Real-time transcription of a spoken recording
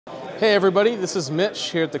Hey everybody, this is Mitch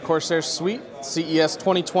here at the Corsair Suite, CES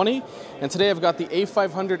 2020, and today I've got the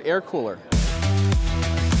A500 Air Cooler.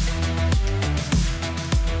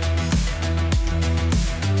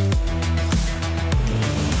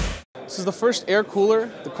 This is the first air cooler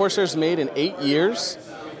the Corsair's made in 8 years,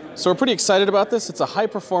 so we're pretty excited about this. It's a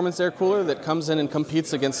high-performance air cooler that comes in and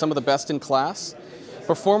competes against some of the best in class.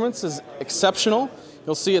 Performance is exceptional.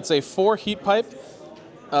 You'll see it's a 4 heat pipe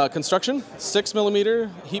construction, 6mm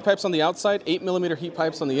heat pipes on the outside, 8mm heat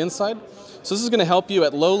pipes on the inside. So this is going to help you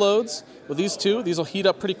at low loads with these two. These will heat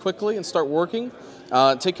up pretty quickly and start working.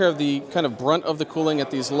 Take care of the kind of brunt of the cooling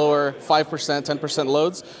at these lower 5%, 10%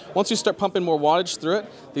 loads. Once you start pumping more wattage through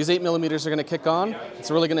it, these 8mm are going to kick on. It's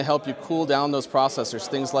really going to help you cool down those processors,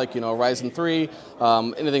 things like Ryzen 3,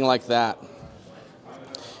 anything like that.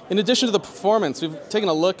 In addition to the performance, we've taken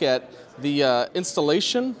a look at the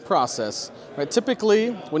installation process. Right? Typically,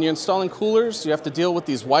 when you're installing coolers, you have to deal with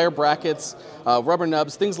these wire brackets, rubber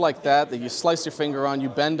nubs, things like that you slice your finger on, you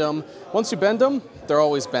bend them. Once you bend them, they're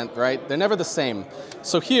always bent, right? They're never the same.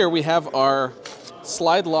 So here we have our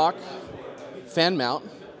slide lock fan mount.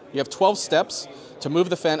 You have 12 steps to move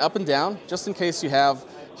the fan up and down, just in case you have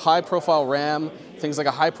high profile RAM, things like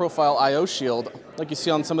a high profile I/O shield, like you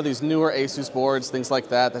see on some of these newer Asus boards, things like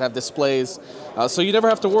that have displays. So you never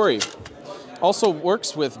have to worry. Also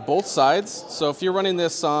works with both sides, so if you're running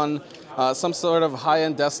this on some sort of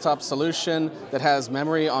high-end desktop solution that has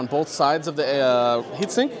memory on both sides of the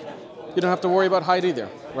heatsink, you don't have to worry about height either,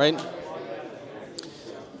 right?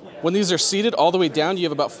 When these are seated all the way down, you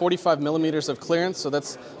have about 45mm of clearance, so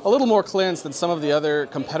that's a little more clearance than some of the other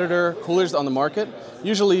competitor coolers on the market.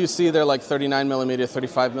 Usually you see they're like 39mm,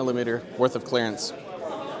 35mm worth of clearance.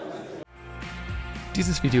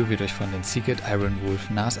 Dieses Video wird euch von den Seagate Ironwolf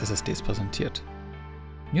NAS SSDs präsentiert.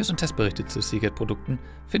 News und Testberichte zu Seagate-Produkten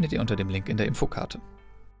findet ihr unter dem Link in der Infokarte.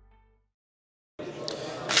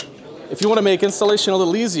 If you want to make installation a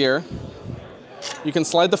little easier, you can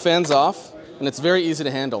slide the fans off, and it's very easy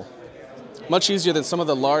to handle. Much easier than some of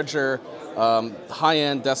the larger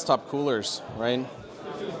high-end desktop coolers, right?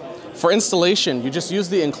 For installation, you just use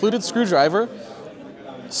the included screwdriver,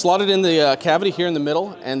 slot it in the cavity here in the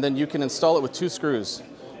middle, and then you can install it with 2 screws.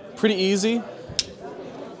 Pretty easy.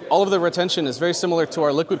 All of the retention is very similar to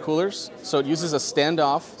our liquid coolers, so it uses a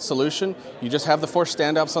standoff solution. You just have the 4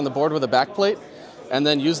 standoffs on the board with a back plate, and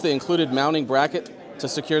then use the included mounting bracket to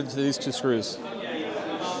secure to these 2 screws.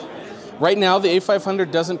 Right now, the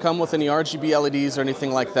A500 doesn't come with any RGB LEDs or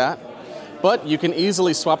anything like that, but you can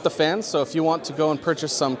easily swap the fans, so if you want to go and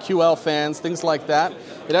purchase some QL fans, things like that,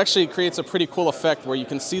 it actually creates a pretty cool effect where you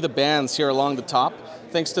can see the bands here along the top,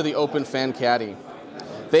 thanks to the open fan caddy.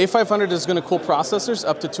 The A500 is going to cool processors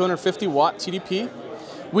up to 250 watt TDP.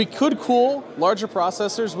 We could cool larger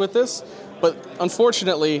processors with this, but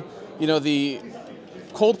unfortunately, the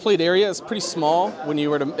cold plate area is pretty small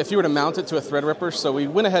if you were to mount it to a Threadripper, so we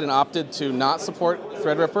went ahead and opted to not support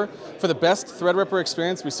Threadripper. For the best Threadripper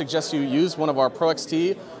experience, we suggest you use one of our Pro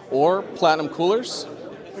XT or Platinum coolers.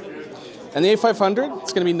 And the A500,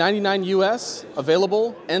 it's going to be $99 US,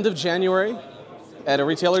 available end of January at a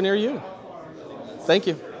retailer near you. Thank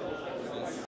you.